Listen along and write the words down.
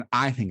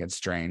I think it's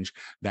strange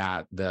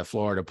that the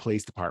Florida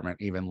Police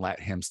Department even let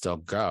him still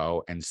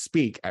go and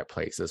speak at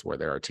places where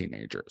there are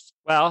teenagers.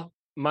 Well,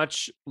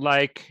 much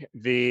like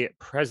the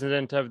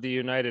president of the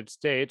United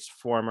States,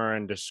 former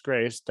and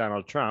disgraced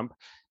Donald Trump,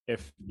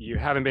 if you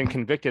haven't been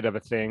convicted of a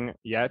thing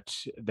yet,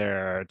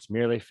 it's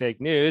merely fake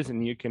news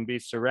and you can be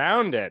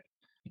surrounded.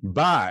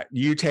 But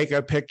you take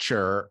a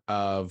picture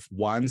of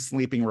one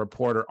sleeping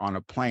reporter on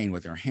a plane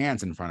with your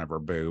hands in front of her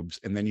boobs,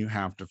 and then you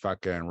have to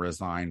fucking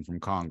resign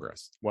from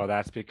Congress. Well,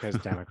 that's because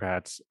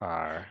Democrats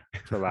are,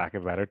 for lack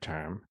of a better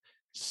term,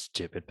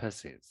 stupid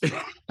pussies.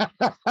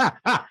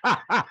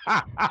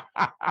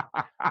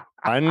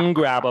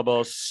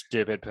 Ungrabbable,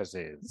 stupid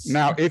pussies.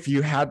 Now, if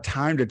you had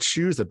time to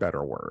choose a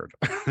better word.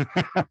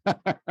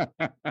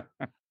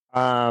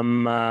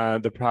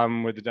 The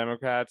problem with the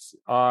Democrats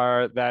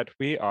are that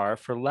we are,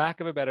 for lack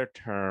of a better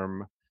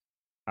term,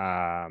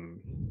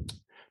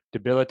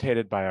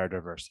 debilitated by our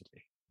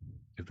diversity.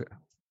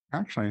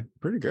 Actually,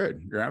 pretty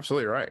good. You're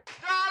absolutely right.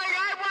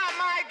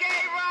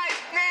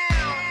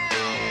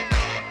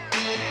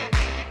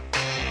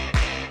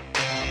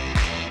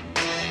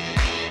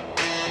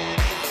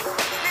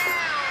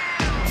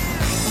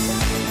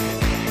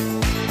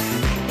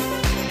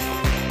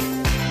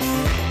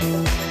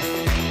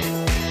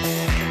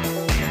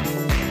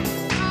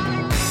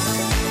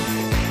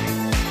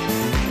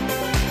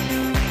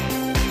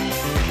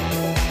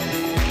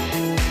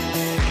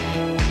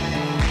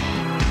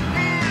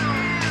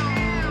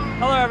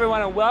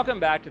 Everyone, and welcome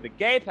back to the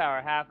Gay Power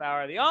Half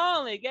Hour, the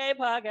only gay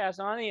podcast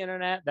on the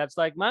internet that's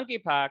like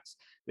monkeypox,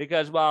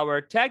 because while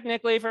we're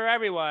technically for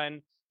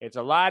everyone, it's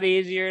a lot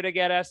easier to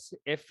get us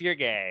if you're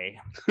gay.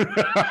 You know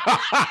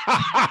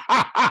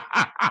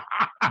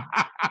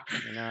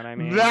what I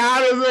mean?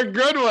 That is a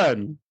good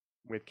one.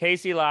 With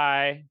Casey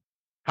Lai.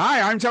 Hi,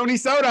 I'm Tony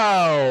Soto.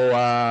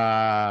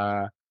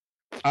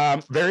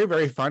 Very,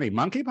 very funny.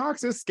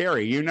 Monkeypox is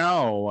scary. You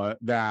know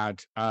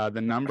that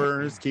the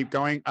numbers keep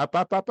going up,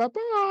 up, up, up,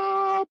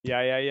 up.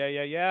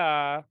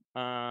 Yeah.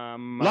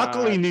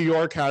 Luckily, New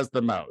York has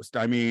the most.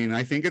 I mean,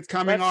 I think it's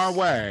coming our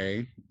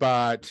way,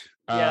 but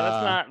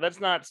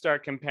let's not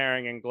start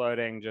comparing and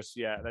gloating just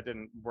yet. That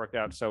didn't work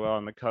out so well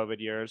in the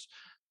COVID years.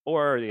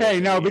 Or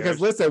the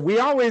because listen, we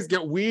always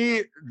get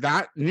New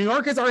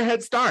York is our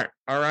head start.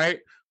 All right,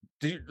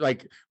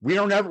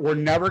 we're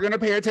never going to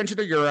pay attention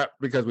to Europe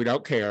because we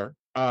don't care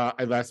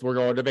unless we're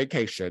going to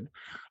vacation,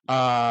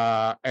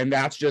 and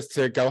that's just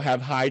to go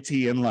have high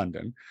tea in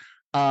London.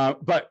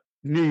 But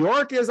New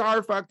York is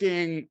our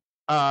fucking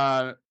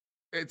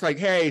it's like,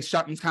 hey,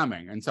 something's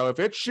coming. And so if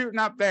it's shooting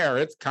up there,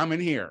 it's coming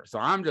here. So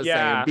I'm just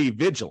saying, be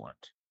vigilant.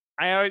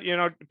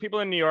 People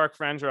in New York,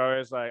 friends are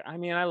always like, I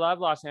mean, I love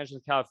Los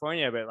Angeles,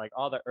 California, but like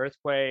all the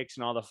earthquakes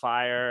and all the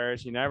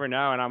fires, you never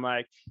know. And I'm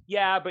like,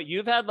 yeah, but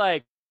you've had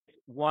like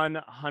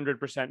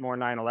 100% more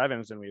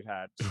 9/11s than we've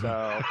had.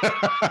 So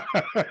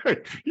I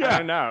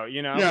don't know,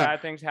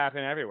 bad things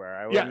happen everywhere.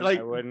 I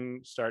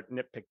wouldn't start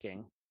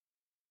nitpicking.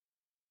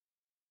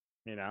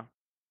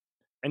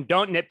 And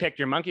don't nitpick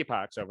your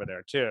monkeypox over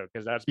there too,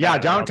 because that's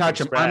don't touch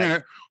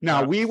them.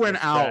 We went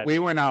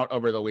out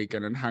over the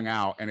weekend and hung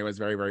out, and it was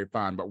very, very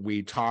fun. But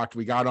we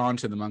got on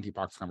to the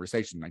monkeypox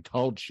conversation. I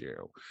told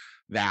you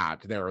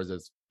that there was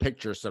this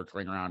picture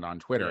circling around on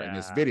Twitter in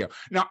this video.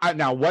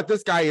 Now what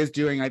this guy is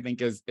doing, I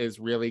think, is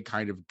really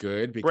kind of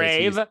good because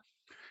brave.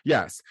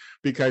 Yes,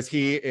 because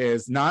he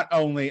is not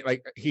only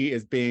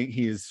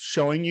he's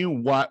showing you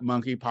what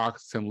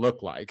monkeypox can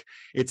look like.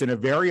 It's in a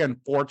very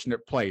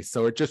unfortunate place,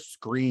 so it just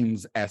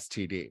screams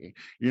STD.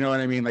 You know what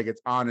I mean? Like it's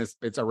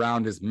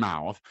around his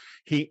mouth.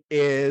 He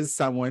is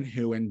someone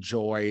who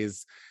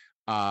enjoys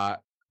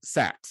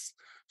sex.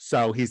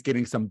 So he's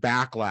getting some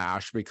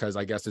backlash because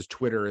I guess his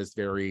Twitter is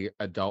very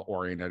adult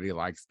oriented. He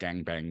likes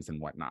gangbangs and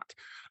whatnot,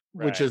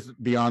 which is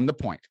beyond the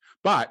point.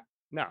 But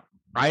no.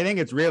 I think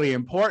it's really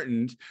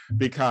important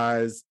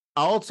because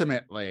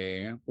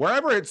ultimately,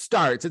 wherever it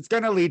starts, it's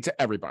going to lead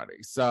to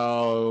everybody.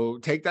 So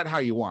take that how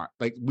you want.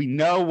 Like, we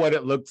know what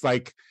it looks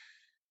like,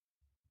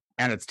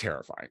 and it's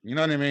terrifying. You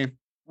know what I mean?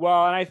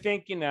 Well, and I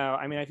think,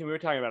 I think we were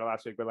talking about it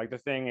last week, but like the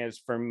thing is,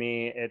 for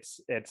me, it's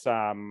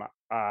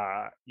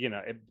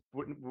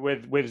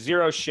with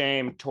zero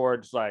shame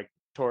towards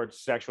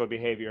sexual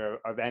behavior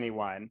of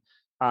anyone.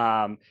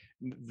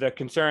 The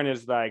concern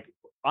is like,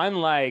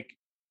 unlike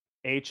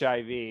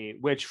HIV,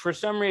 which for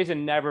some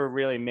reason never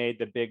really made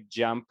the big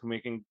jump, and we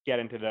can get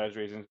into those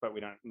reasons, but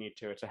we don't need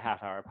to. It's a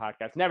half-hour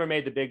podcast. Never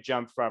made the big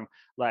jump from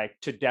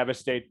to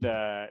devastate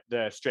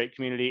the straight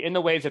community in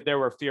the ways that there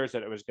were fears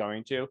that it was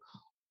going to.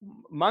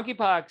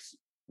 Monkeypox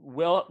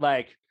will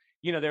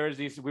there was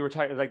these. We were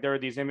talking there were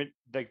these there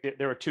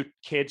were two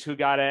kids who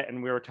got it,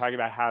 and we were talking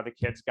about how the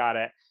kids got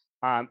it.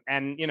 My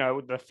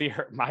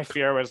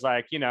fear was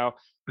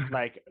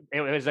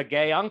it was a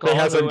gay uncle. They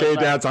had some gay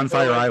dads on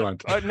Fire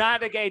Island.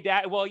 Not a gay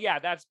dad. Well, yeah,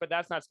 that's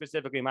not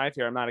specifically my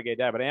fear. I'm not a gay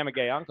dad, but I am a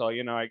gay uncle.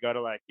 I go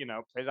to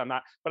places I'm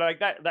not, but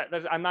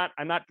I'm not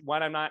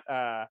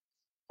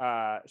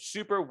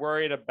super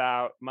worried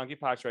about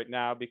monkeypox right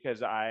now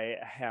because I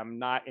am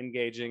not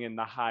engaging in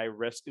the high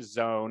risk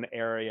zone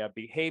area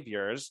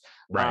behaviors.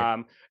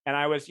 Right. And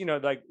I was,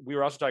 like we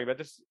were also talking about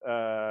this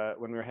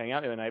when we were hanging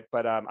out the other night,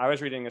 but I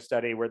was reading a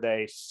study where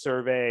they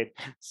surveyed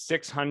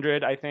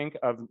 600, I think,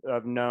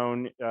 of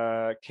known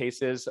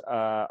cases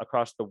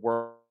across the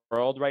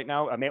world right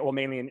now,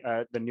 mainly in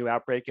the new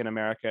outbreak in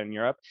America and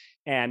Europe,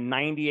 and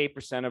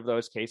 98% of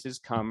those cases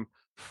come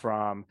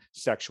from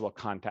sexual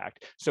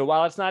contact. So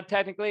while it's not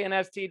technically an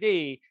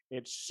STD,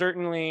 it's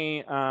certainly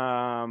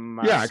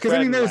yeah, because I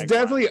mean, there's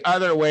definitely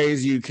other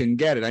ways you can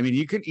get it. I mean,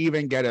 you can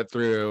even get it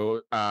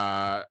through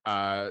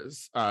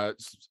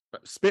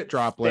spit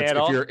droplets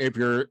if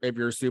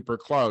you're super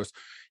close,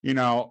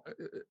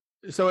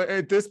 So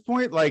at this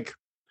point, like,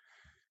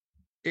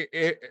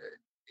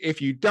 if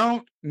you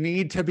don't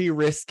need to be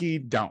risky,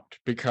 don't,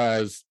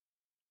 because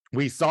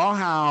we saw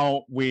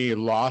how we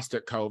lost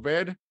at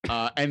COVID.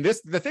 And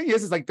the thing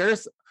is like,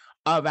 there's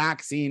a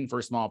vaccine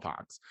for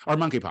smallpox or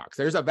monkeypox.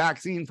 There's a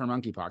vaccine for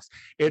monkeypox.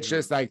 It's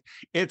just like,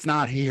 it's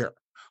not here.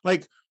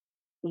 Like,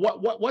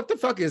 what the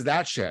fuck is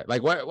that shit?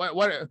 Like,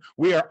 what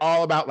we are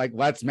all about, like,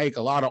 let's make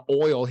a lot of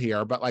oil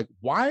here, but like,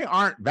 why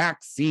aren't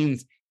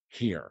vaccines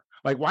here?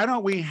 Like, why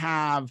don't we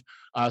have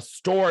a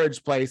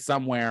storage place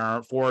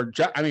somewhere for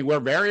we're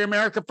very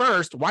America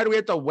first. Why do we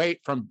have to wait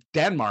from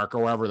Denmark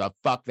or wherever the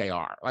fuck they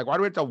are? Like, why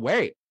do we have to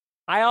wait?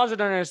 I also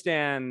don't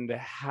understand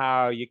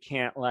how you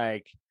can't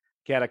like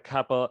get a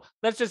couple.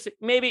 Let's just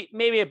maybe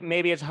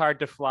it's hard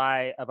to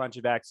fly a bunch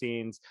of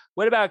vaccines.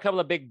 What about a couple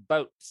of big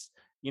boats?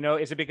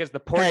 Is it because the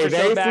ports are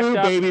so backed up? They flew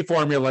baby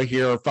formula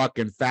here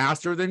fucking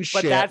faster than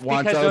shit. But that's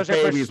because those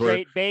are for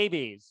straight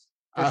babies.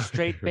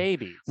 Straight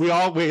babies.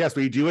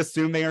 We do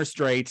assume they are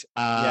straight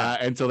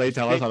until they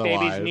tell us otherwise.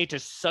 Babies need to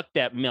suck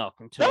that milk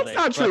until that's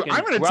not true.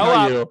 I'm going to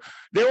tell you,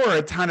 there were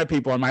a ton of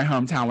people in my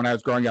hometown when I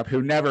was growing up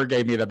who never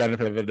gave me the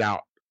benefit of the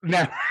doubt.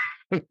 Never.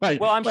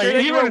 I'm sure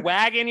that you were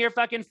wagging your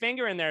fucking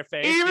finger in their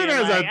face. Even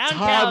as a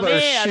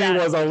toddler, she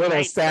was a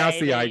little sassy,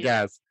 baby. I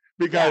guess,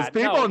 because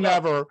people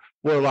never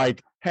were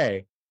like,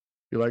 "Hey,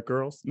 you like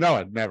girls?"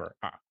 No, never.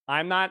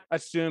 I'm not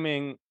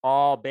assuming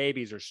all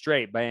babies are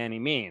straight by any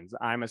means.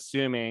 I'm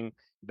assuming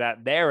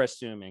that they're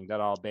assuming that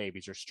all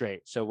babies are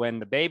straight. So when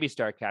the babies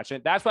start catching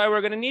it, that's why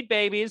we're going to need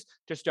babies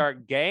to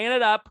start gaying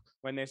it up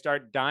when they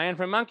start dying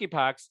from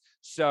monkeypox.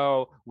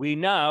 So we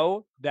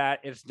know that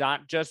it's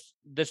not just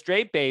the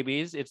straight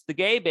babies, it's the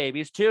gay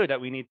babies too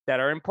that we need, that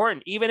are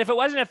important, even if it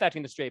wasn't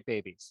affecting the straight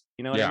babies.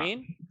 You know what I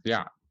mean?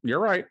 Yeah, you're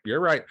right.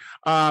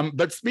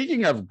 But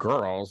speaking of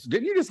girls,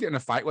 didn't you just get in a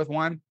fight with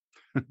one?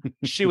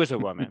 She was a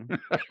woman.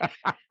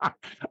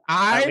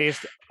 At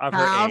least of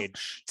her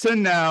age. To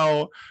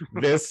know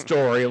this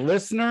story.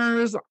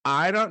 Listeners,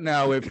 I don't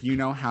know if you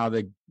know how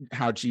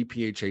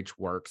GPHH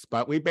works,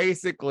 but we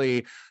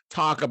basically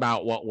talk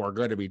about what we're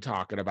going to be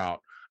talking about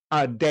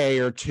a day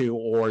or two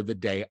or the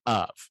day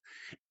of.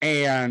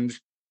 And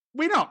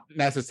we don't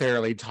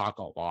necessarily talk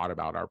a lot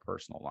about our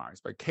personal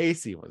lives, but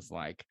Casey was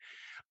like,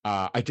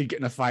 I did get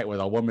in a fight with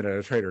a woman at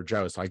a Trader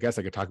Joe's, so I guess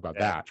I could talk about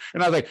that.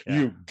 And I was like,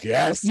 you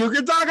guess you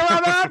could talk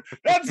about that?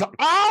 That's all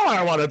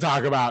I want to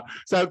talk about.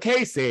 So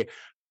Casey,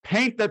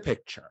 paint the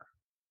picture.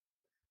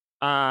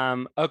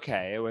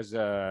 Okay, it was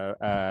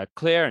a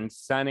clear and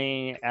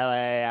sunny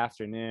LA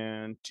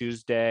afternoon,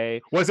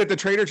 Tuesday. Was it the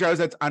Trader Joe's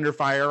that's under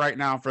fire right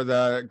now for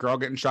the girl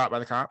getting shot by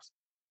the cops?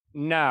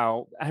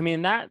 No, I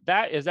mean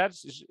is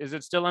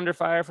it still under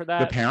fire for that?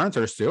 The parents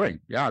are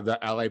suing. Yeah, the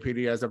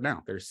LAPD as of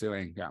now, they're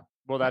suing. Yeah.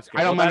 Well, that's good.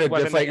 I don't mind to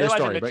deflate your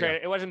story.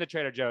 It wasn't the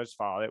Trader Joe's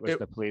fault. It was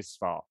the police's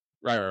fault.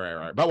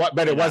 Right.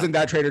 But it wasn't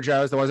that Trader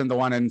Joe's. It wasn't the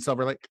one in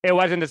Silver Lake. It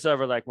wasn't the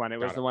Silver Lake one. It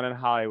was the one in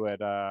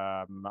Hollywood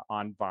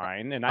on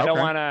Vine. And I don't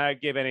want to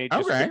give any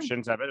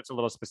descriptions of it. It's a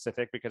little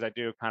specific because I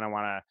do kind of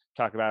want to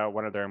talk about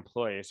one of their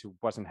employees who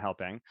wasn't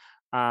helping.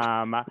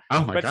 God,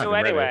 so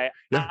anyway,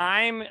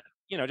 I'm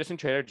just in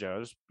Trader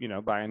Joe's,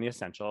 buying the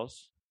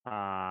essentials.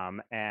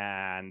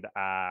 And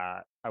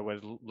I was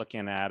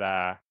looking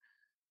at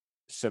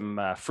some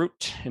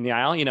fruit in the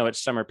aisle.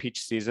 It's summer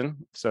peach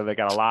season, so they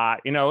got a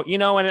lot.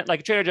 When it,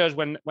 like Trader Joe's,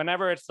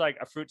 whenever it's like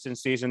a fruits in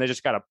season, they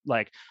just got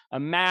a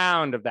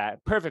mound of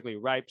that perfectly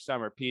ripe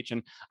summer peach.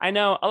 And I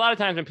know a lot of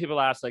times when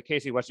people ask, like,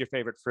 Casey, what's your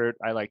favorite fruit?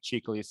 I like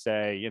cheekily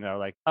say,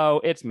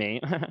 oh, it's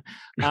me.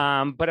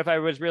 But if I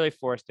was really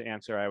forced to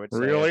answer, I would say,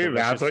 really,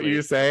 that's what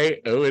you say?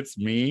 Oh, it's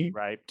me.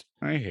 Ripe.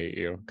 I hate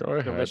you. Go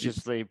ahead.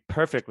 Deliciously,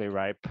 perfectly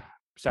ripe.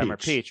 Summer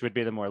peach would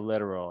be the more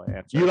literal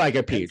answer. You like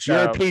a peach.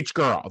 You're a peach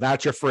girl.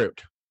 That's your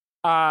fruit.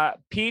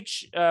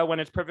 Peach,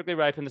 when it's perfectly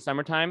ripe in the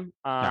summertime.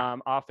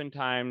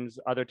 Oftentimes,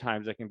 other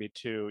times it can be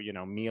too,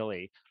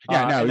 mealy.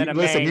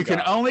 Listen, you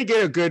can only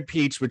get a good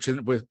peach,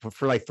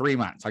 for like 3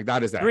 months. Like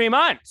that is that. 3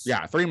 months.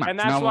 Yeah, 3 months. And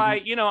that's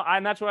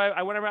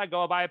why, whenever I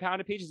go, I buy a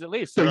pound of peaches at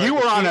least. So you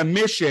were on a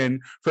mission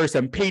for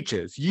some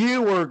peaches.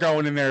 You were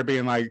going in there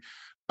being like,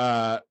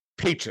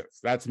 peaches.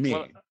 That's me.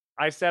 Well,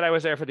 I said I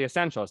was there for the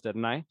essentials,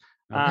 didn't I?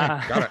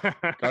 Okay,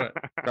 got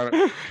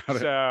it.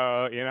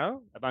 So,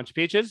 a bunch of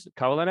peaches, a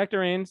couple of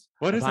nectarines.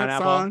 What is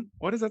that song?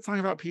 What is that song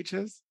about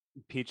peaches?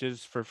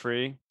 peaches for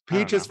free.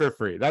 Peaches for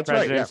free. That's right.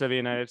 Yeah. Presidents of the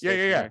United States.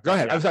 Yeah. Go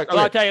ahead. Yeah. I was like, well,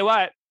 I'll tell you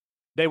what,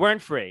 they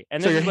weren't free.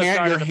 And so this is what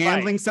started you're the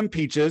handling fight. some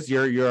peaches.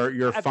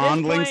 You're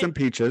fondling some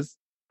peaches.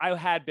 I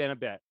had been a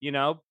bit,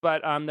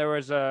 but there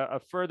was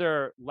a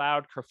further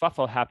loud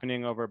kerfuffle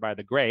happening over by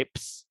the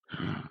grapes.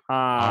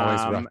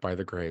 Always rough by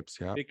the grapes,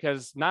 yeah.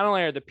 Because not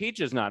only are the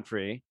peaches not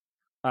free,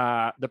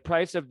 the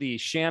price of the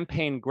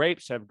champagne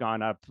grapes have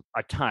gone up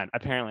a ton.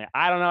 Apparently,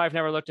 I don't know. I've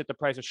never looked at the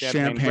price of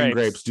champagne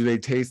grapes. Do they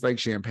taste like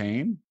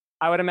champagne?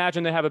 I would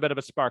imagine they have a bit of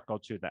a sparkle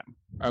to them.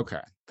 Okay,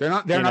 they're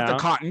not the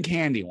cotton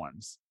candy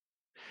ones.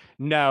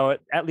 No,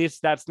 at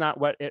least that's not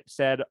what it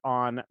said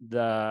on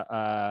the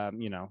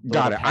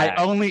Got it. I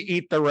only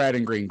eat the red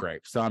and green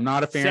grapes, so I'm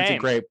not a fancy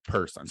grape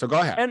person. So go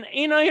ahead. And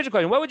here's a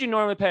question: what would you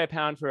normally pay a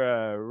pound for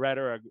a red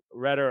or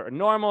a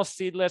normal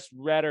seedless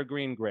red or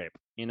green grape?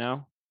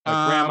 Grandma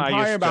probably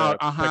used about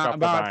to pick up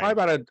probably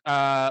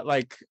about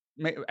like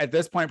at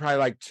this point probably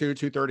like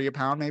 $2.30 a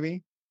pound,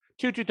 maybe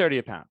 $2.30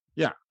 a pound.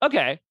 Yeah.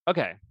 Okay.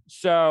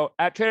 So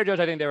at Trader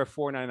Joe's, I think they were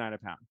 $4.99 a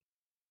pound.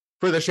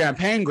 For the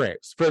champagne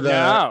grapes, for the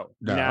no.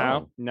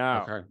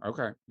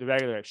 Okay. The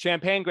regular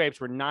champagne grapes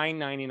were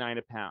 $9.99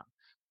 a pound.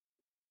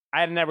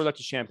 I had never looked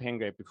at champagne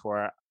grape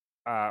before,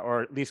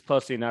 or at least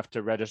closely enough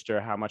to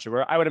register how much it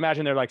were. I would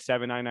imagine they're like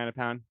 $7.99 a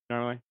pound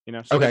normally.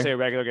 So they say a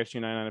regular gets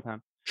 $2.99 a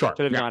pound. Sure.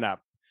 So they've gone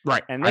up.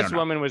 Right. And this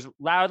woman was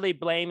loudly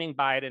blaming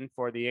Biden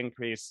for the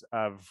increase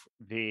of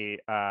the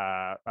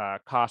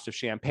cost of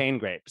champagne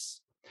grapes.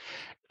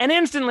 And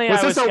instantly,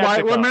 was this a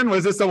white woman?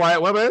 Was this a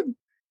white woman?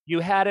 You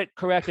had it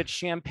correct. It's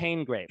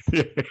champagne grape.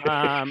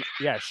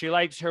 Yeah, she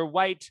likes her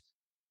white.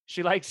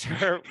 She likes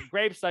her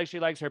grapes like she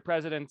likes her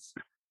presidents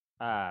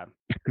on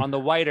the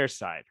whiter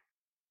side.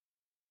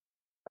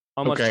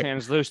 Almost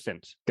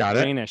translucent. Got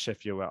it. Greenish,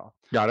 if you will.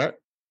 Got it.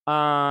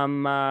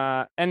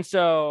 And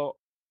so,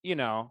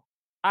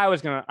 I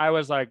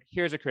was like,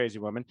 here's a crazy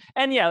woman.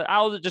 And yeah,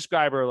 I'll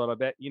describe her a little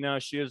bit.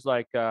 She was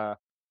like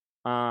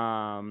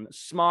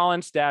small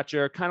in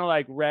stature, kind of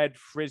like red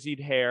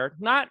frizzed hair,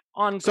 not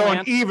on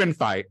glance. An even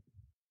fight.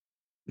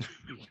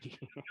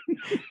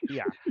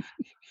 Yeah,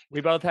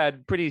 we both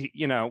had pretty,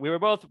 we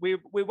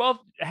both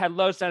had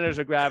low centers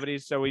of gravity,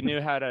 so we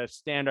knew how to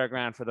stand our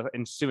ground for the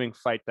ensuing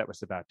fight that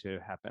was about to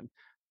happen.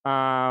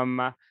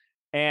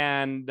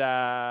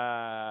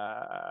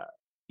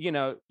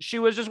 She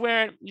was just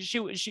wearing,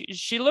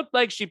 she looked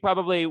like she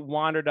probably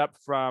wandered up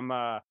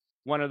from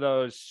one of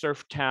those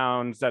surf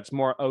towns that's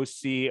more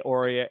OC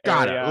area.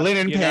 Got it.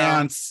 Linen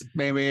pants,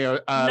 maybe.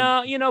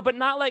 No, but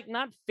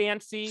not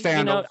fancy.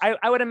 Sandals.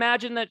 I would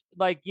imagine that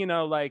like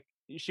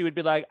she would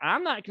be like,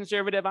 I'm not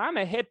conservative, I'm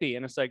a hippie.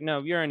 And it's like,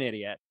 no, you're an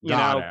idiot.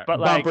 But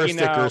like bumper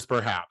stickers,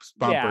 perhaps.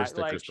 Bumper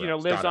stickers.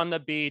 Like, lives on the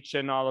beach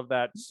and all of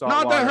that.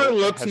 Not that her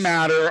looks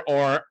matter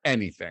or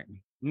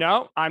anything.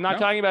 No, I'm not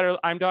talking about her.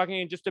 I'm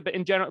talking just a bit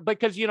in general,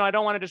 because, I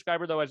don't want to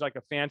describe her though as like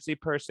a fancy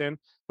person,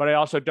 but I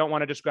also don't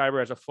want to describe her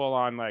as a full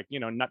on, like,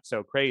 not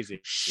so crazy.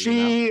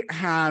 She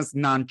has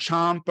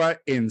non-champa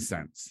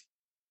incense.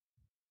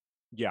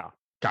 Yeah.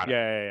 Got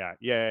it.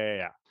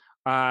 Yeah.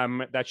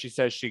 That she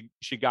says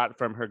she got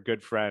from her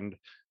good friend,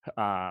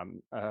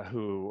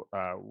 who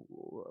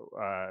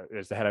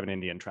is the head of an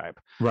Indian tribe.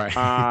 Right.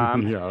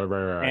 Yeah,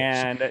 right.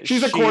 And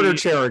she's a quarter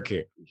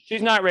Cherokee.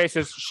 She's not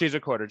racist. She's a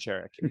quarter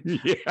Cherokee.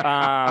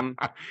 Yeah.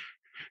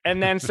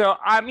 And then so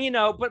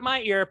but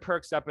my ear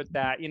perks up at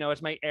that.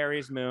 It's my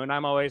Aries moon.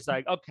 I'm always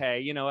like, okay,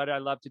 you know what I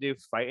love to do?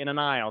 Fight in an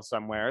aisle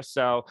somewhere.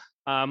 So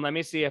let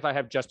me see if I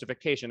have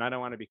justification. I don't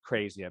want to be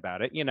crazy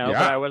about it, but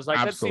I was like,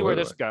 let's see where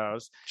this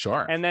goes.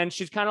 Sure. And then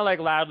she's kind of like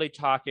loudly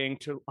talking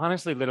to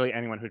honestly literally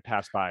anyone who'd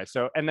pass by.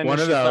 So and then one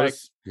of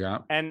those,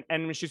 and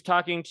she's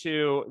talking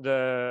to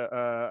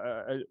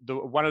the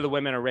one of the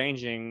women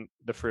arranging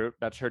the fruit.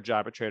 That's her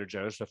job at Trader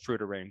Joe's, the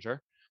fruit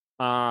arranger.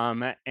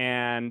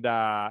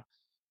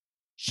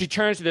 She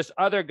turns to this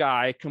other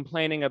guy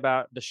complaining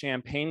about the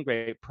champagne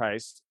grape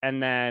price.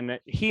 And then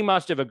he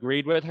must have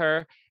agreed with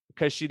her,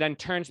 because she then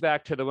turns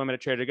back to the woman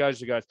at Trader Joe's.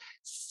 She goes,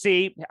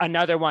 see,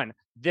 another one.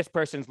 This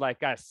person's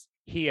like us.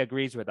 He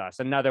agrees with us.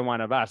 Another one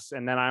of us.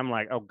 And then I'm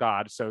like, oh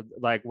God. So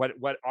like,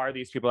 what are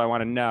these people? I want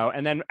to know.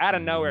 And then out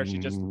of nowhere, she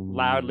just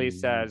loudly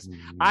says,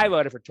 I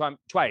voted for Trump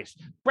twice,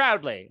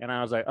 proudly. And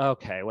I was like,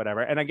 okay,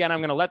 whatever. And again, I'm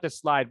going to let this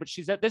slide. But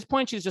she's at this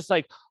point, she's just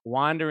like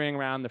wandering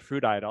around the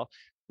fruit aisle,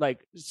 like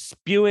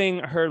spewing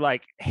her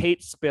like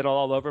hate spittle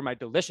all over my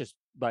delicious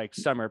like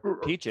summer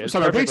peaches.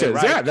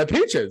 Right. Yeah, the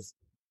peaches.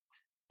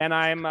 And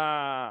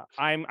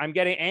I'm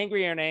getting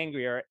angrier and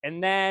angrier.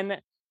 And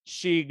then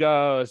she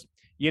goes,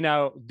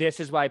 this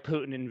is why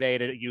Putin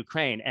invaded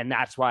Ukraine, and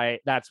that's why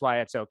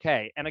it's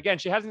okay. And again,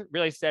 she hasn't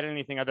really said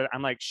anything other than,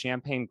 I'm like,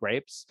 champagne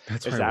grapes.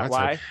 Is that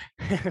why?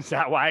 Is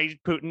that why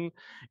Putin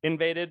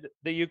invaded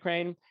the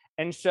Ukraine?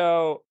 And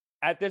so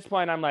at this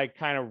point, I'm like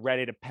kind of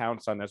ready to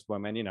pounce on this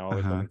woman,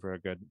 always looking for a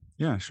good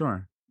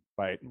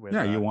fight with,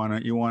 you want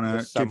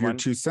to give your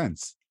 2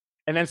 cents.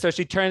 And then so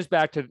she turns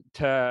back to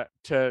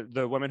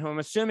the woman who I'm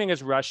assuming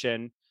is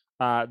Russian,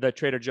 the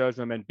Trader Joe's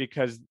woman,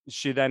 because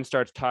she then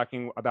starts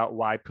talking about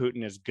why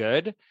Putin is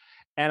good.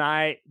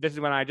 And this is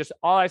when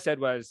all I said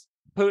was,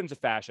 Putin's a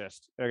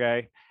fascist.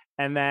 Okay.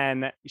 And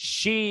then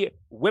she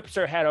whips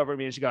her head over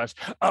me and she goes,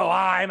 "Oh,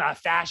 I'm a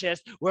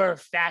fascist. We're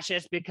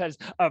fascists because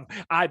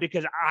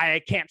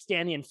I can't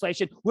stand the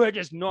inflation. We're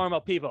just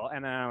normal people."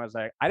 And then I was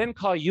like, "I didn't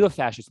call you a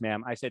fascist,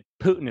 ma'am. I said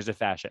Putin is a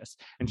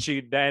fascist." And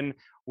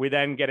we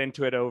then get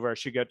into it over,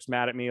 she gets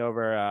mad at me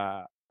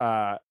over,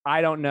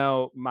 I don't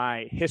know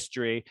my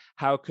history.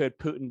 How could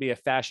Putin be a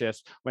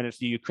fascist when it's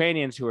the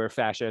Ukrainians who are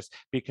fascists,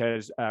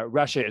 because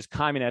Russia is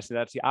communist and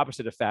that's the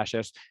opposite of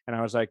fascist? And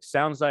I was like,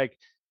 sounds like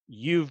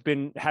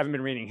haven't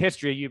been reading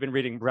history. You've been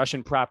reading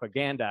Russian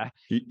propaganda.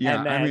 Yeah,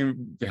 and then, I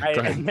mean, go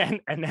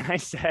ahead. And then I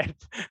said,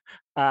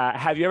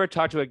 "Have you ever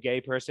talked to a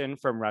gay person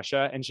from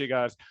Russia?" And she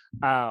goes,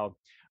 "Oh,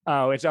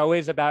 it's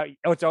always about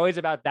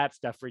that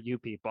stuff for you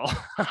people."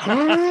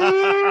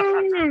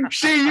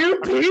 You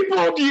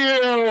peopled you.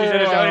 She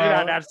said, "It's always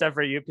about that stuff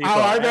for you people."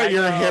 Oh, I bet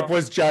your hip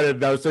was jutted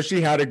though, so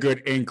she had a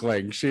good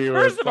inkling.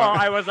 First of all,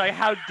 I was like,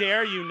 "How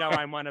dare you know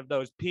I'm one of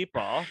those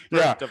people?"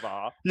 First of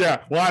all,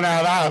 one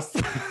of us.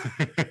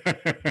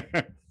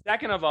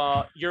 Second of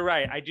all, you're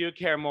right. I do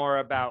care more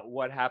about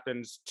what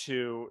happens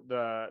to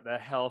the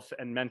health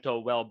and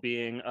mental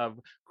well-being of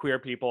queer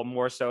people,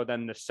 more so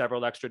than the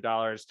several extra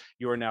dollars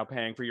you are now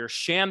paying for your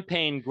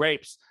champagne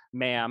grapes,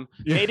 ma'am.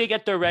 Maybe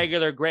get the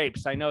regular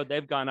grapes. I know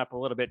they've gone up a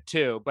little bit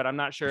too, but I'm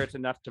not sure it's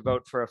enough to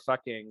vote for a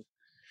fucking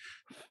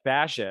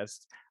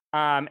fascist.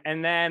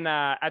 And then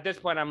at this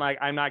point, I'm like,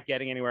 I'm not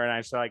getting anywhere, and I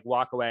just like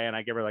walk away, and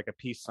I give her like a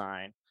peace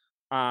sign.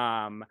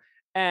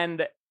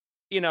 And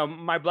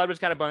my blood was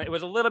kind of boiling. It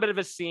was a little bit of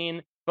a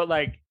scene, but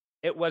like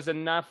it was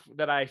enough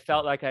that I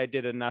felt like I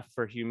did enough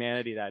for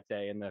humanity that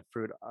day in the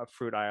fruit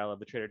aisle of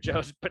the Trader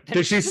Joe's. But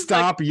did she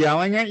stop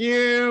yelling at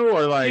you,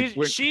 or like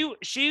she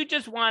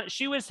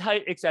was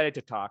excited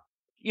to talk?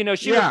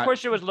 Of course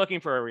she was looking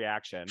for a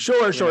reaction.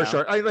 Sure.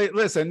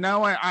 Listen,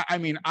 no, I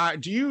mean,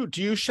 do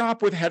you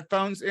shop with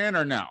headphones in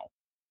or no?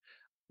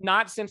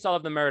 Not since all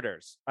of the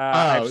murders.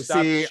 I've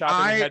stopped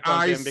shopping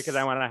headphones in because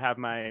I want to have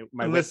my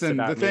listen.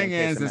 The thing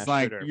is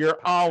like you're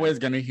always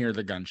going to hear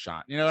the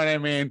gunshot. You know what I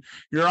mean?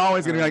 You're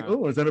always going to be like,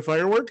 "Oh, is that a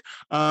firework?"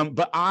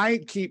 But I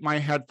keep my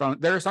headphones.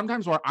 There are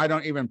sometimes where I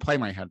don't even play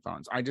my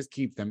headphones. I just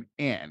keep them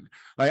in.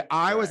 Like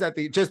I was at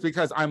just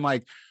because I'm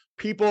like,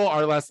 people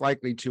are less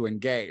likely to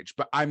engage.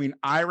 But I mean,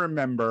 I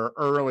remember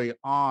early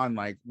on,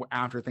 like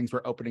after things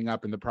were opening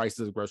up and the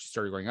prices of groceries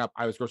started going up,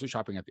 I was grocery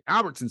shopping at the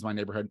Albertsons in my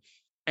neighborhood.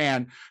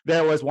 And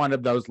there was one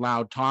of those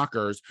loud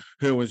talkers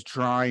who was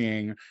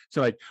trying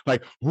to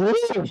like,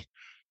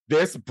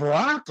 this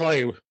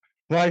broccoli,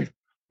 like,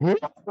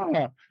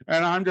 and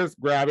I'm just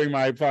grabbing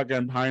my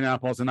fucking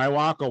pineapples and I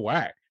walk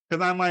away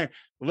because I'm like,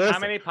 listen, how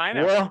many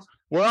pineapples?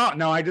 Well,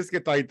 no, I just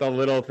get like the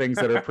little things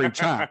that are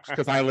pre-chopped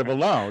because I live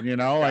alone,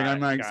 I'm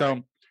like,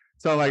 so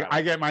like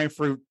I get my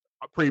fruit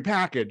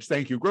pre-packaged.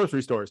 Thank you,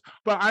 grocery stores.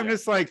 But I'm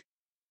just like,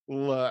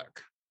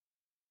 look,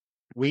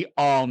 we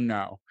all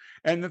know.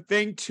 And the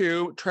thing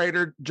too,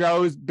 Trader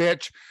Joe's,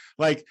 bitch,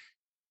 like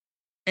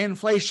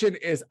inflation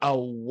is a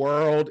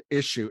world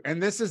issue.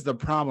 And this is the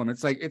problem.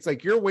 It's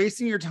like you're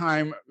wasting your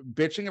time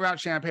bitching about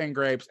champagne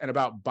grapes and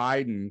about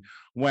Biden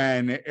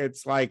when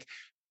it's like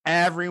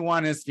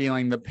everyone is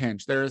feeling the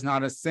pinch. There is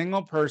not a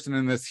single person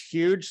in this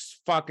huge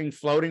fucking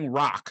floating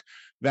rock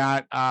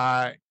that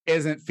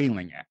isn't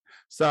feeling it.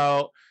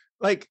 So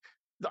like,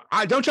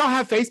 don't y'all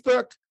have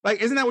Facebook? Like,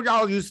 isn't that what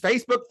y'all use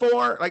Facebook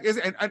for? Like,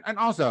 and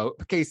also,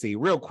 Casey,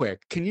 real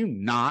quick, can you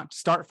not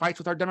start fights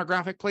with our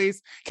demographic,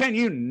 please? Can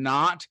you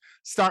not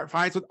start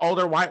fights with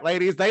older white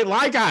ladies? They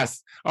like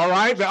us, all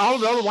right? All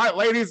the older white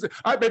ladies,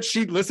 I bet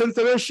she listens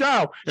to this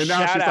show. And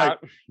now she's like,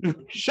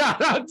 shout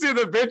out to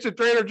the bitch at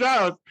Trader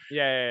Joe's.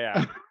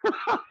 Yeah.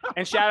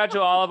 And shout out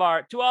to all of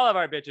our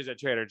bitches at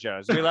Trader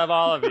Joe's. We love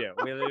all of you.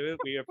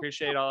 We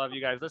appreciate all of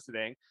you guys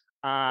listening.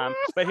 But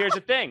here's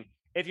the thing.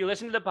 If you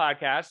listen to the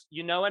podcast,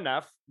 you know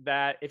enough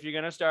that if you're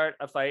going to start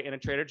a fight in a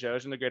Trader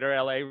Joe's in the greater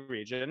LA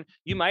region,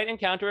 you might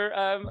encounter,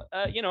 a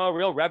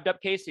real revved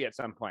up Casey at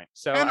some point.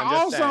 So, and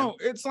also,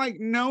 it's like,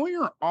 know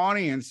your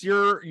audience.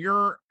 Look,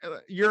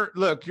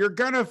 you're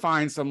going to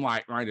find some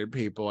like-minded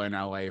people in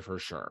LA for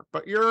sure.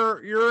 But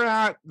you're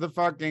at the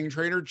fucking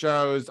Trader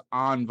Joe's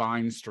on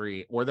Vine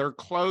Street where they're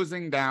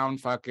closing down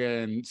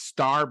fucking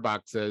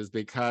Starbuckses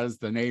because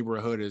the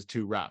neighborhood is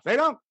too rough. They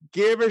don't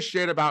give a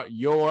shit about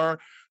your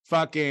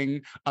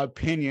fucking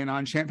opinion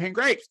on champagne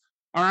grapes.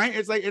 All right,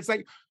 they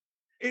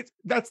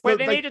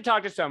need to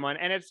talk to someone,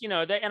 and it's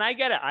and I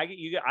get it.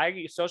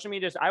 I social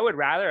media. I would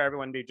rather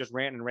everyone be just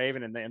ranting and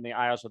raving in the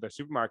aisles of their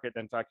supermarket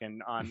than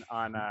fucking on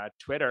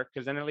Twitter,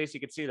 because then at least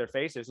you can see their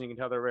faces and you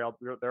can tell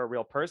they're a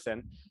real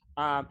person.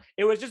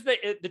 It was just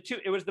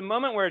it was the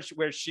moment where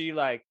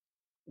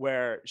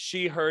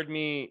she heard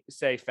me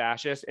say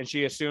fascist and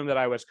she assumed that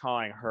I was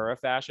calling her a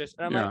fascist.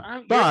 And I'm like,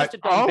 you're just a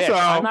dumb bitch.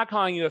 I'm not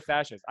calling you a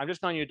fascist. I'm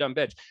just calling you a dumb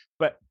bitch.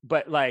 But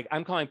like,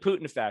 I'm calling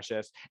Putin a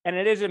fascist. And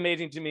it is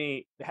amazing to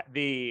me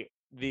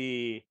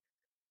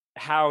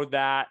how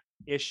that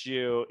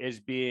issue is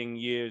being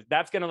used.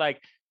 That's going to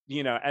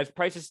as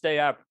prices stay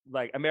up,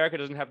 like America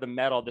doesn't have the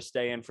metal to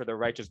stay in for the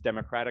righteous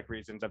democratic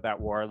reasons of that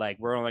war. Like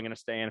we're only going to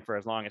stay in for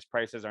as long as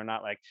prices are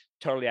not like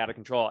totally out of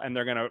control. And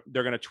they're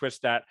gonna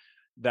twist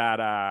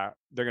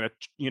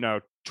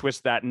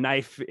twist that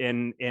knife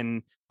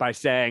in by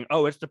saying,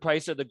 oh, it's the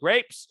price of the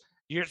grapes.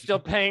 You're still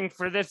paying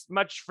for this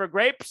much for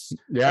grapes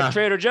at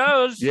Trader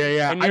Joe's.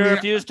 Yeah. And you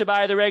refuse to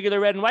buy the regular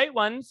red and white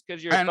ones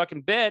because you're a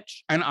fucking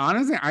bitch. And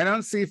honestly, I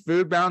don't see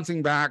food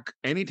bouncing back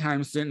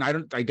anytime soon. I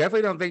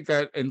definitely don't think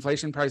that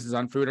inflation prices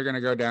on food are going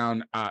to go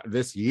down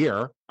this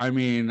year. I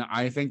mean,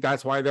 I think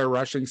that's why they're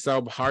rushing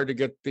so hard to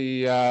get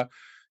the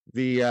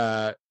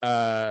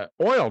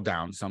oil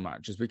down so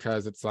much, is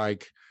because it's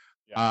like,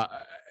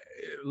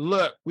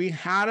 look, we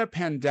had a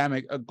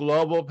pandemic, a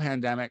global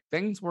pandemic.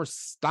 Things were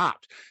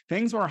stopped.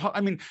 Things were,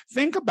 I mean,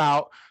 think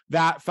about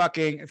how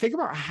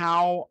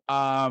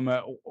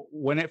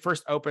when it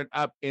first opened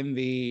up in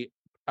the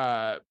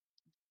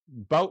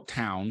boat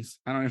towns,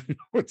 I don't even know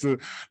what's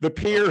the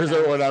piers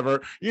or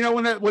whatever,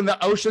 when the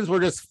oceans were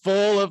just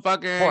full of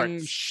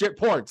fucking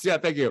ports. Yeah,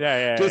 thank you.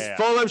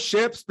 Full of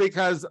ships,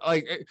 because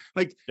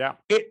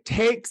it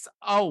takes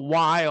a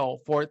while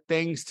for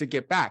things to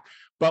get back.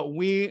 But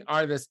we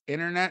are this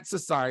internet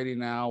society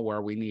now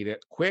where we need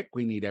it quick.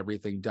 We need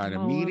everything done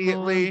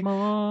immediately.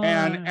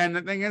 And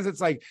the thing is, it's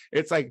like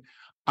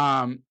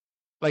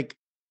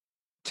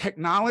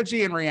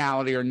technology and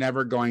reality are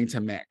never going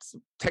to mix.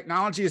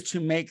 Technology is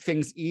to make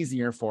things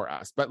easier for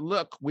us. But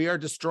look, we are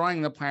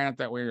destroying the planet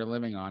that we are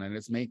living on, and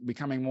it's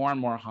becoming more and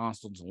more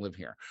hostile to live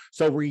here.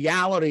 So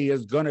reality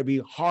is going to be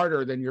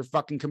harder than your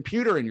fucking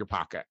computer in your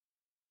pocket.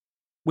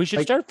 We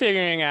should start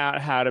figuring out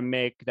how to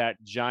make that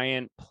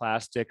giant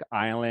plastic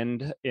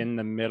island in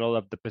the middle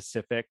of the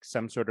Pacific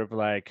some sort of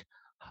like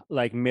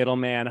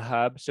middleman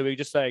hub. So we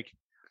just I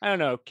don't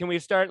know, can we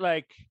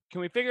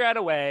figure out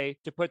a way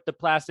to put the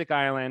plastic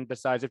island the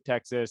size of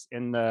Texas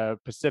in the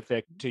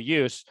Pacific to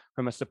use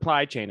from a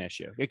supply chain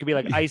issue? It could be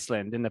like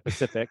Iceland in the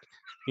Pacific,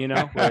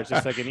 where it's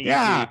just like an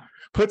easy...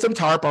 Put some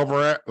tarp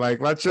over it.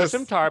 Let's just put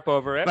some tarp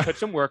over it, put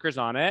some workers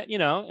on it,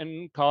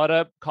 and call it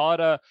a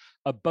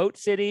boat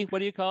city. What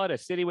do you call it? A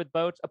city with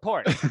boats? A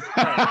port.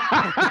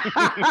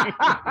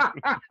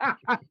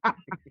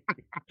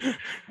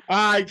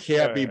 I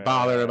can't be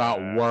bothered about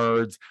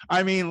words.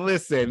 I mean,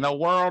 listen, the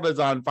world is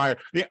on fire.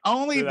 The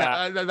only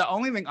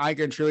thing I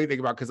can truly think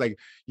about, because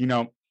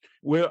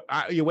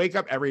you wake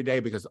up every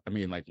day because,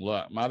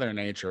 look, Mother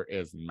Nature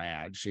is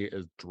mad. She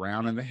is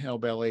drowning the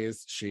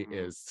hillbillies. She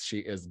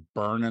is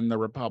burning the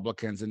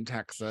Republicans in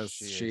Texas.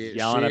 She's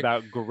yelling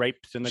about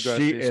grapes in the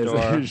grocery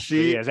store.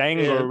 She is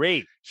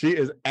angry. She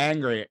is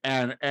angry.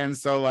 And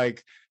so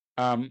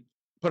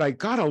but I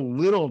got a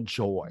little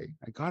joy.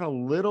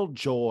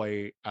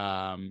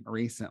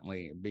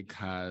 Recently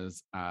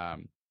because,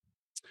 I'm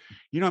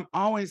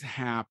always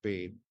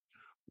happy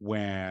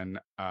when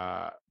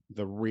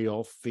the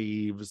real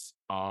thieves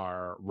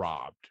are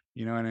robbed.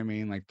 You know what I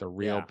mean? Like the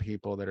real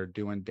people that are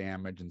doing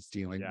damage and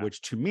stealing,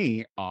 which to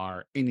me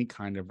are any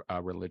kind of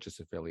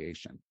religious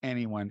affiliation.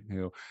 Anyone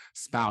who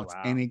spouts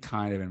any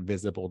kind of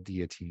invisible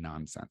deity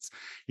nonsense.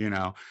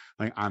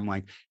 I'm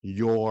like,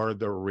 you're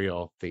the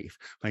real thief.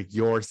 Like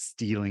you're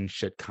stealing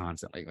shit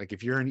constantly. Like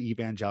if you're an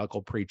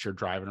evangelical preacher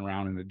driving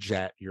around in a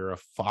jet, you're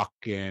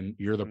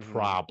the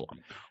problem.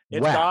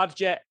 It's God's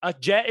jet. A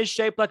jet is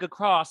shaped like a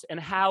cross,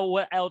 and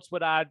what else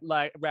would I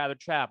rather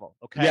travel?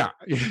 Okay.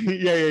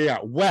 Yeah.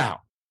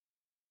 Well,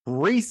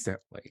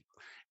 recently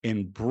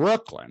in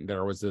Brooklyn,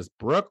 there was this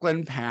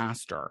Brooklyn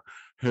pastor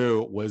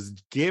who was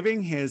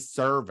giving his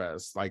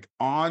service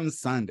on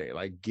Sunday,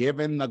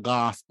 giving the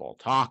gospel,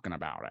 talking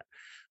about it.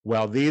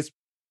 Well, these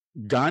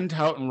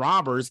gun-toting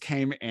robbers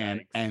came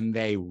in and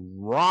they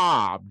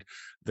robbed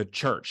the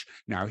church.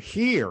 Now,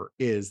 here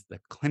is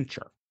the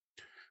clincher.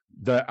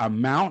 The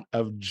amount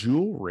of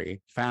jewelry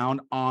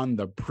found on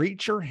the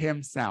preacher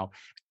himself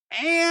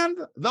and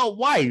the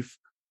wife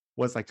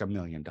was $1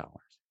 million.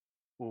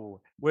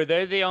 Ooh. Were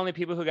they the only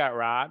people who got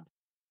robbed?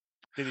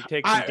 Did he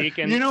take some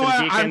deacons?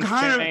 I'm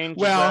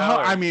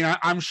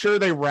sure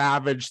they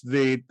ravaged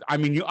you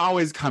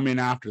always come in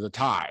after the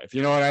tithe.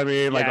 You know what I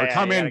mean? Or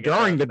come in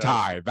during the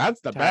tithe.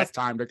 That's the best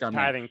time to come in.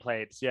 Tithing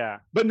plates, yeah.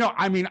 But no,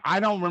 I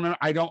don't remember.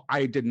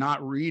 I did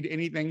not read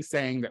anything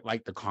saying that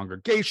the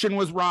congregation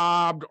was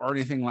robbed or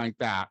anything like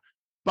that.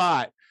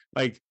 But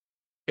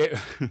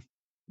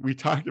we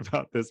talked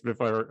about this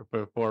before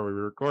we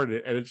recorded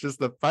it, and it's just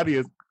the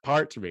funniest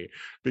part to me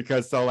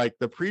because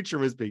the preacher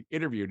was being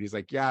interviewed. He's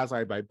like, yeah, so I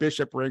had my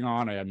bishop ring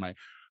on, I had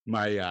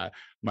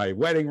my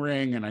wedding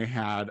ring, and I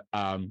had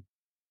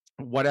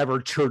whatever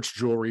church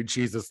jewelry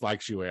Jesus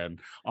likes you in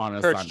on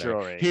a Sunday.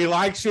 Jewelry. He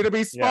likes you to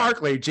be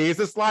sparkly. Yeah.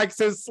 Jesus likes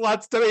his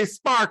sluts to be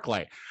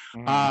sparkly.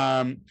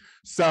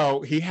 So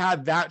he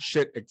had that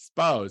shit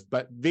exposed,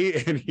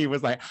 and he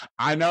was like,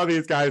 I know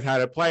these guys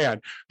had a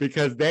plan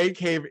because they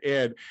came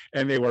in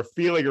and they were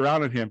feeling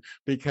around on him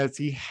because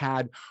he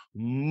had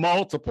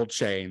multiple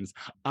chains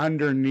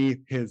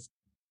underneath his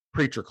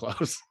preacher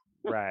clothes.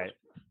 Right.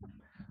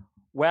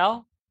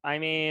 Well,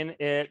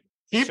 it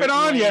Keep it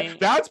on you.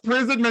 That's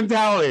prison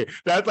mentality.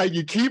 That's like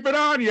you keep it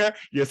on you.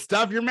 You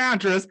stuff your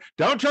mattress.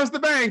 Don't trust the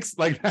banks.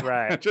 Like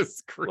right.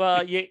 Just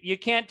well, you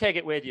can't take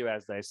it with you,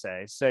 as they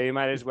say. So you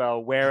might as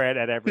well wear it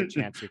at every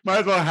chance you can. Might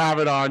as well have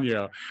it on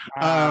you.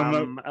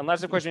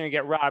 Unless, of course, you're gonna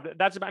get robbed.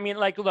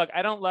 Look,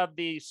 I don't love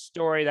the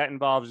story that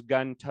involves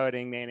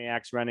gun-toting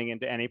maniacs running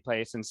into any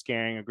place and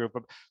scaring a group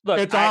of. Look,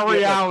 it's our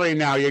reality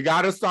now. You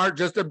got to start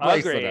just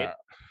embracing it.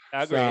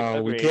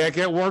 Agreed. We can't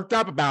get worked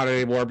up about it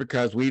anymore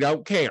because we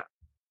don't care.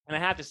 And I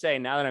have to say,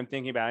 now that I'm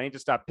thinking about it, I need to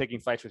stop picking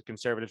fights with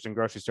conservatives in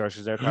grocery stores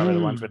because they're probably the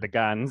ones with the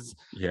guns.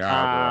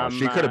 Yeah,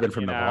 she could have been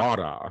from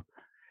Nevada.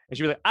 And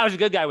she was like, I was a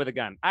good guy with a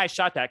gun. I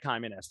shot that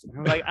communist. And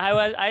I'm like,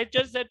 I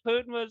just said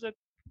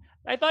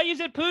I thought you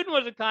said Putin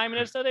was a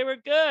communist, so they were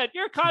good.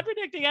 You're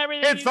contradicting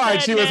everything. It's fine.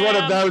 She was one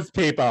of those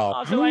people.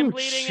 Also, I'm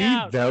bleeding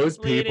out. Those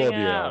people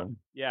view.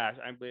 Yeah,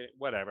 I'm bleeding.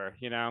 Whatever,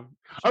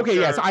 Okay,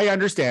 yes, I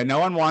understand. No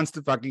one wants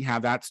to fucking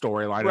have that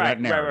storyline or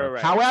that narrative.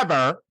 Right.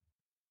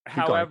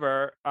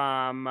 However,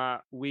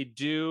 we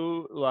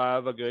do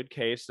love a good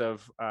case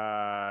of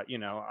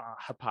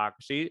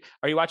hypocrisy.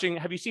 Are you watching?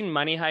 Have you seen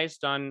Money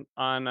Heist on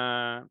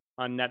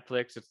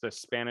Netflix? It's the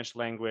Spanish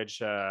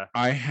language.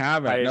 I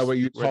haven't. No, but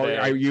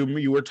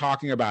you were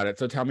talking about it.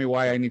 So tell me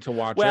why I need to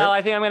watch it. Well,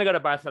 I think I'm going to go to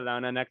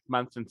Barcelona next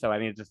month, and so I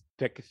need to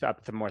pick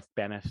up some more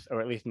Spanish,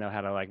 or at least know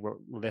how to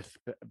lisp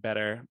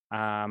better.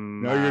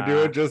 No, you're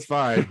doing just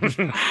fine.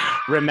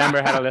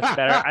 Remember how to lisp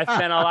better. I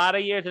spent a lot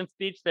of years in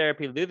speech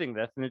therapy losing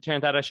this, and it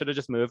turns out I should have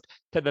just moved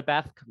to the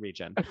Basque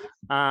region.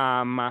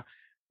 What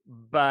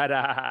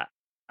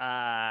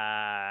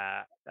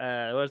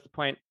was the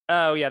point?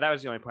 Oh yeah, that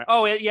was the only point.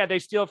 Oh yeah, they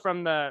steal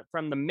from the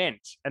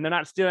mint, and they're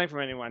not stealing from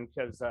anyone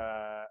because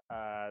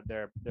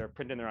they're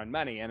printing their own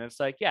money. And it's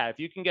like, yeah, if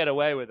you can get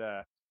away with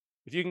a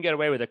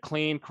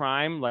clean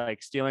crime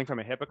like stealing from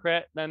a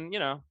hypocrite, then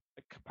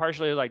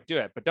partially do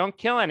it, but don't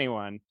kill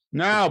anyone.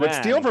 No, but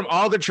steal from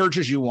all the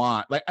churches you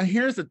want.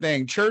 Here's the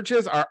thing: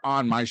 churches are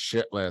on my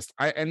shit list.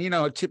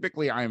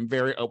 Typically I am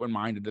very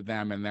open-minded to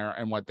them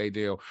and what they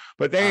do,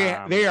 but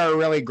they are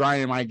really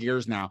grinding my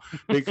gears now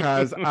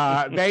because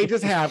they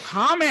just have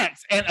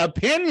comments and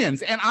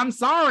opinions. And I'm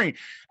sorry,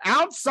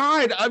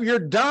 outside of your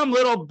dumb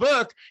little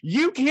book,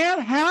 you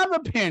can't have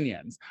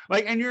opinions.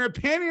 And your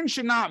opinion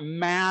should not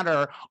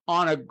matter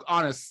on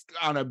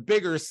a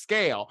bigger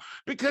scale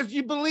because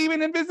you believe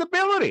in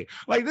invisibility.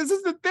 This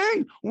is the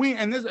thing.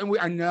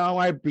 I know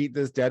I beat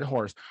this dead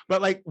horse,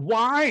 but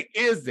why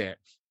is it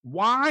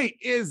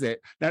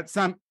that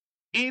some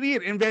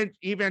idiot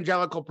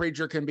evangelical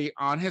preacher can be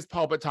on his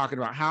pulpit talking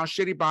about how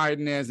shitty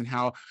Biden is and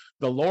how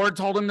the Lord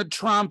told him that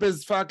Trump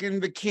is fucking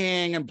the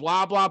king and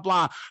blah, blah,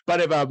 blah. But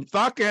if a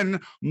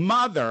fucking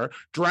mother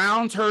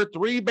drowns her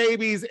 3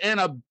 babies in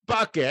a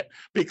bucket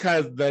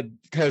because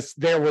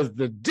there was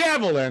the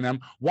devil in them,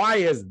 why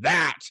is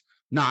that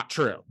not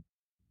true?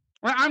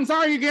 Well, I'm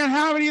sorry, you can't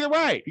have it either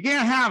way. You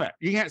can't have it.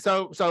 You can't.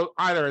 So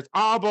either it's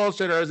all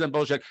bullshit or isn't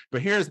bullshit.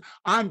 But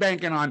I'm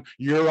banking on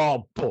you're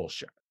all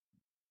bullshit.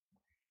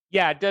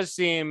 Yeah, it does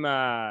seem.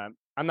 I'm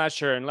not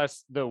sure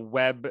unless the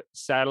Webb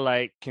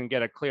satellite can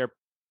get a clear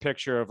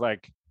picture of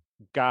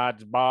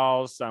God's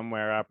balls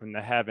somewhere up in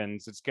the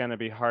heavens. It's going to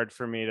be hard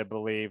for me to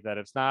believe that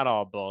it's not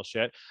all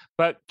bullshit.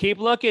 But keep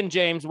looking,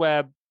 James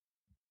Webb.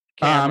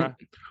 Camera,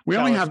 we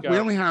only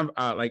have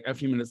a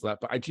few minutes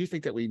left, but I do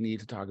think that we need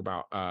to talk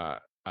about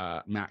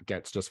Matt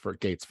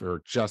Gaetz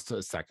for just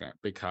a second,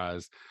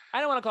 because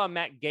I don't want to call him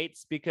Matt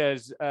Gaetz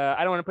because I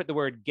don't want to put the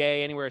word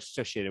gay anywhere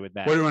associated with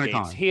Matt. What do you want to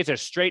call him? He is a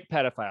straight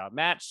pedophile.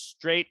 Matt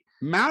straight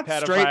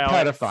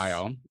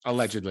pedophile,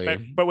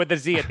 allegedly, but with a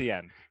Z at the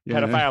end.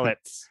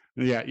 Pedophilates.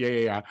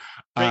 Yeah.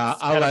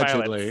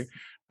 Allegedly,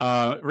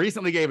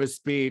 recently gave a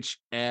speech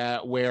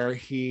where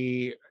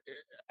he,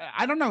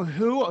 I don't know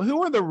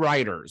who are the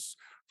writers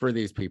for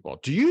these people.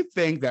 Do you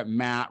think that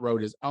Matt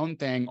wrote his own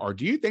thing, or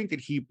do you think that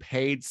he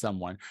paid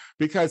someone?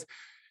 Because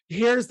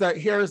here's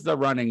the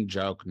running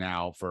joke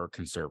now for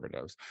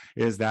conservatives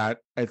is that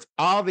it's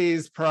all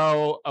these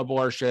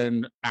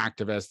pro-abortion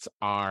activists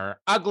are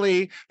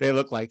ugly. They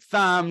look like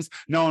thumbs.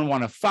 No one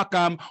want to fuck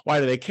them. Why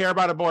do they care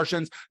about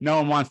abortions? No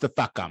one wants to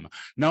fuck them.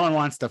 No one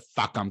wants to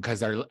fuck them because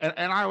they're.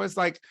 And I was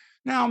like,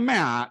 now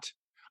Matt,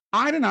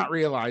 I did not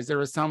realize there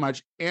was so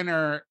much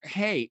inner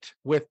hate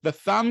with the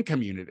thumb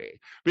community,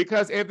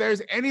 because if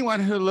there's anyone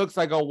who looks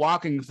like a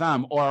walking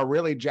thumb or a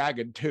really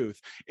jagged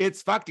tooth,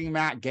 it's fucking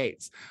Matt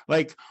Gaetz.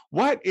 I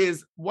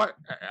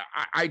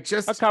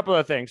just a couple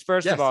of things.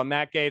 First of all,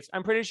 Matt Gaetz,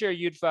 I'm pretty sure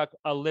you'd fuck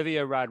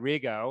Olivia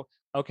Rodrigo.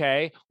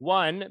 Okay.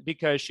 1,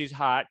 because she's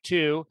hot.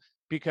 2,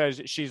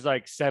 because she's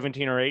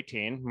 17 or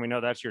 18. We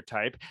know that's your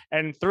type.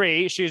 And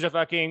 3, she's a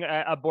fucking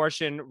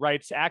abortion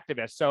rights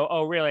activist. So,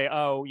 oh, really?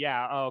 Oh,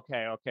 yeah.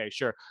 Okay,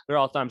 sure. They're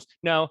all thumbs.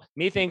 No,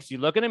 me thinks you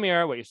look in a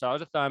mirror, what you saw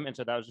was a thumb. And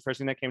so that was the first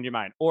thing that came to your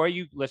mind. Or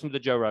you listen to the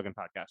Joe Rogan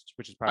podcast,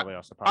 which is probably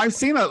also possible. I've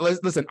seen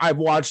listen, I've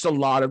watched a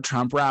lot of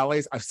Trump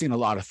rallies. I've seen a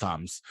lot of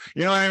thumbs.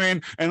 You know what I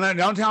mean? And then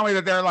don't tell me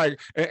that they're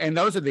and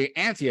those are the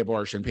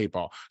anti-abortion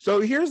people. So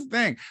here's the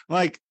thing,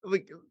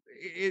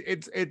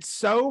 it's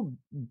so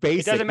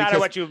basic. It doesn't matter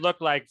what you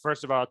look like,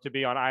 first of all, to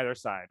be on either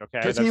side. Okay,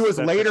 because he was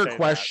later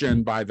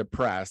questioned by the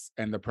press,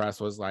 and the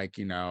press was like,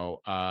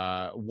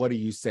 what do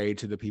you say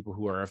to the people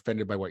who are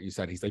offended by what you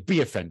said? He's like,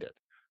 be offended.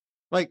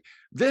 Like,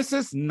 this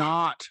is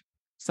not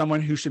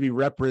someone who should be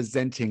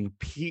representing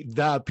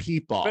the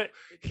people. But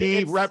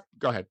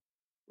go ahead.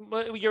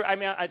 Well, I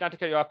mean, not to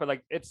cut you off, but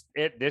like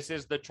this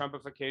is the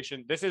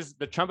Trumpification. This is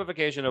the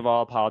Trumpification of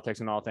all politics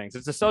and all things.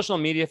 It's the social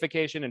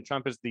mediaification, and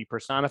Trump is the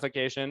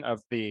personification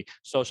of the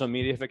social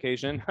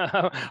mediaification.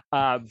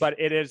 But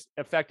it has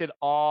affected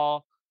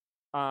all.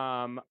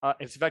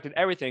 It's affected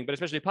everything, but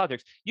especially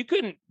politics. You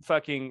couldn't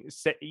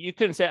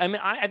say. I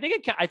mean, I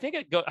think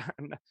it go.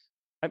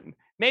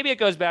 Maybe it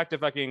goes back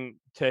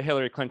to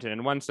Hillary Clinton,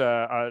 and once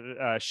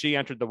she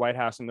entered the White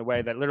House in the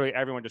way that literally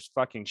everyone just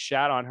fucking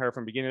shat on her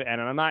from beginning to end.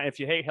 And I'm not, if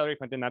you hate Hillary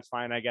Clinton, that's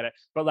fine, I get it.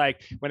 But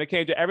like when it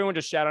came to everyone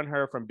just shat on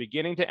her from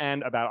beginning to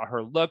end about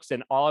her looks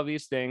and all of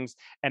these things,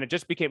 and it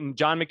just became,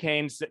 John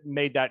McCain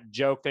made that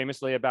joke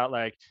famously about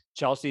like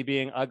Chelsea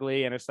being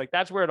ugly, and it's like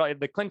that's where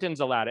the Clintons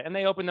allowed it, and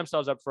they opened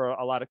themselves up for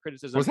a lot of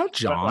criticism. Was that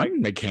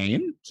John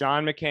McCain?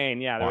 John McCain,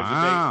 yeah. There wow. Was a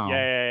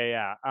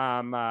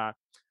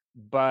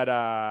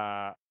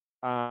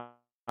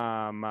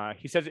big,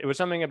 he says it was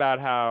something about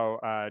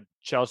how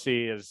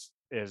Chelsea is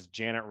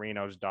Janet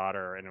Reno's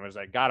daughter, and it was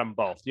like, got them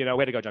both,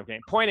 way to go, John McCain.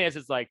 Point is,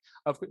 it's like,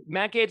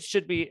 Matt Gaetz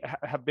should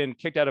have been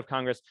kicked out of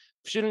Congress.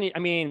 Shouldn't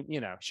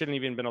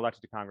even been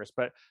elected to Congress.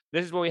 But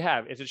this is what we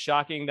have. Is it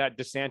shocking that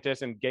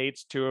DeSantis and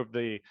Gaetz, two of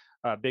the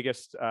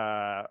biggest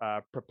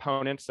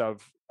proponents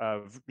of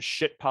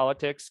shit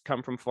politics,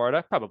 come from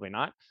Florida? Probably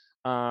not.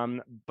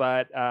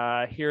 But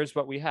here's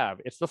what we have.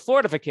 It's the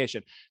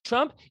Floridification.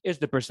 Trump is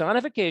the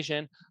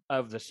personification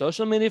of the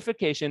social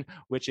mediaification,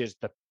 which is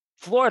the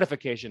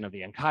Floridification of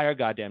the entire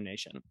goddamn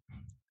nation.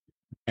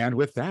 And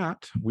with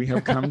that, we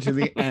have come to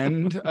the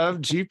end of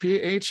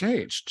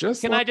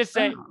GPHH. Can I just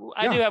say,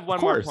 I do have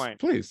one more point.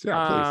 Please, please.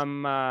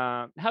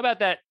 How about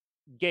that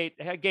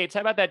Gaetz?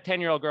 How about that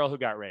 10-year-old girl who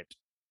got raped?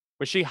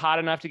 Was she hot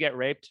enough to get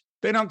raped?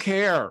 They don't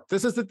care.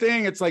 This is the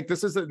thing. It's like,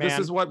 this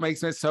is what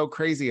makes it so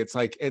crazy. It's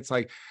like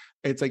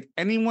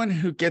anyone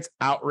who gets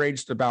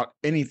outraged about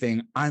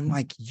anything, I'm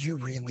like, you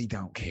really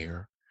don't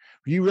care.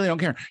 You really don't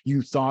care.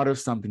 You thought of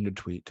something to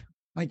tweet.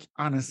 Like,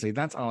 honestly,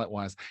 that's all it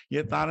was.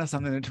 You thought of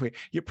something to tweet.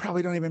 You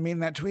probably don't even mean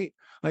that tweet.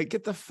 Like,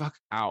 get the fuck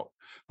out.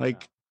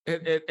 Like,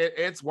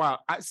 it's wild.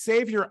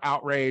 Save your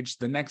outrage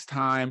the next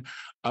time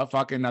a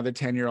fucking another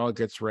 10-year-old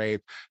gets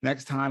raped.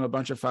 Next time a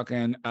bunch of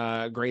fucking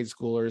grade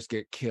schoolers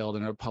get killed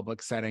in a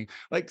public setting.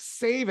 Like,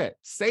 save it.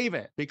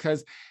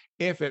 Because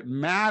if it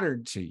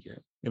mattered to you,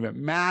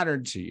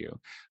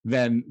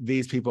 then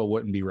these people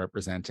wouldn't be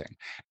representing.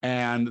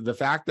 And the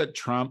fact that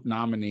Trump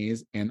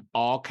nominees in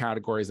all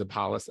categories of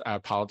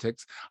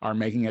politics are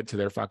making it to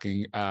their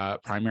fucking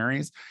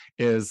primaries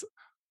is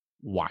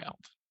wild.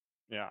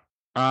 Yeah.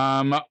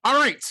 All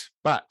right,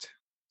 but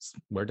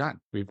we're done.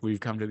 We've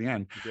come to the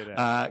end.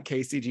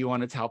 Casey, do you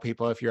want to tell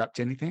people if you're up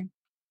to anything?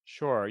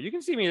 Sure. You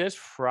can see me this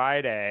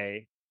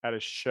Friday at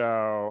a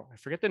show. I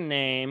forget the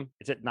name.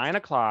 It's at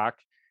 9:00.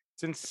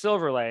 It's in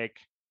Silver Lake,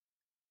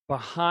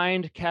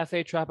 behind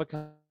Cafe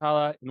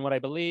Tropicala, in what I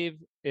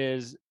believe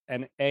is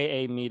an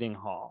AA meeting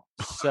hall.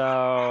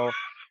 So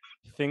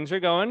things are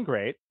going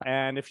great.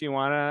 And if you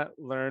want to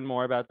learn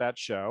more about that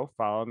show,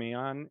 follow me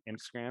on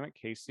Instagram at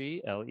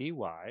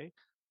KCLEY.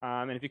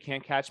 And if you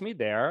can't catch me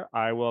there,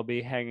 I will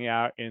be hanging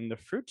out in the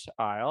fruit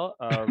aisle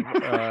of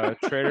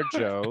Trader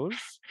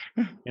Joe's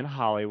in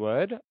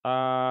Hollywood,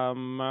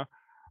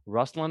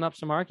 rustling up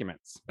some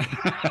arguments.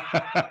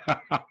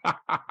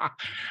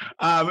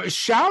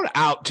 Shout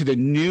out to the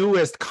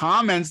newest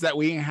comments that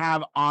we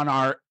have on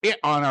our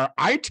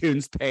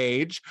iTunes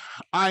page.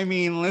 I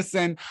mean,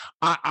 listen,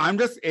 I'm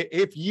just,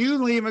 if you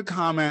leave a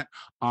comment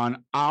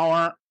on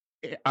our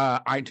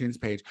iTunes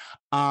page,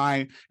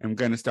 I am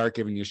going to start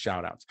giving you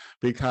shout outs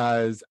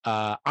because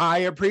I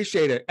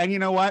appreciate it. And you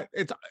know what?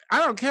 I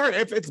don't care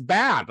if it's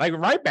bad, like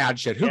write bad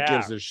shit. Who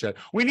gives a shit?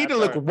 We need to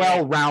look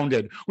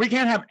well-rounded. We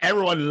can't have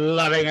everyone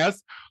loving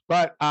us.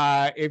 But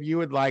if you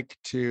would like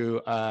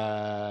to,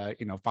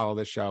 follow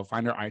the show,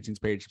 find our iTunes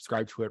page,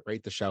 subscribe to it,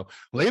 rate the show,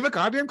 leave a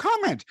goddamn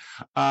comment.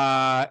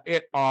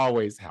 It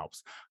always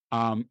helps.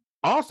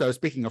 Also,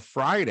 speaking of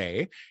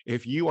Friday,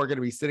 if you are going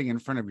to be sitting in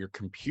front of your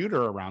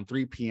computer around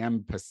 3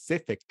 p.m.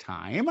 Pacific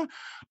time,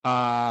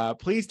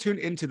 please tune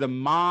into the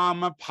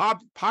Mom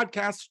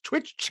Podcast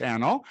Twitch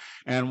channel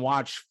and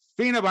watch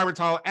Fina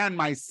Barbatal and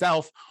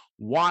myself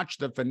watch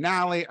the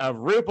finale of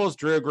RuPaul's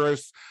Drag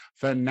Race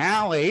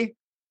finale.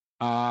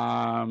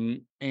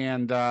 And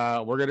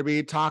we're going to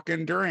be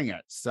talking during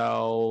it.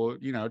 So,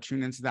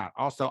 tune into that.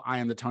 Also, I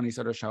am the Tony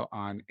Soto Show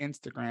on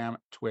Instagram,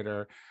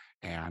 Twitter,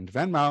 and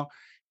Venmo.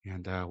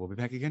 And we'll be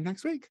back again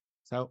next week.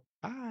 So,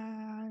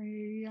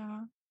 bye.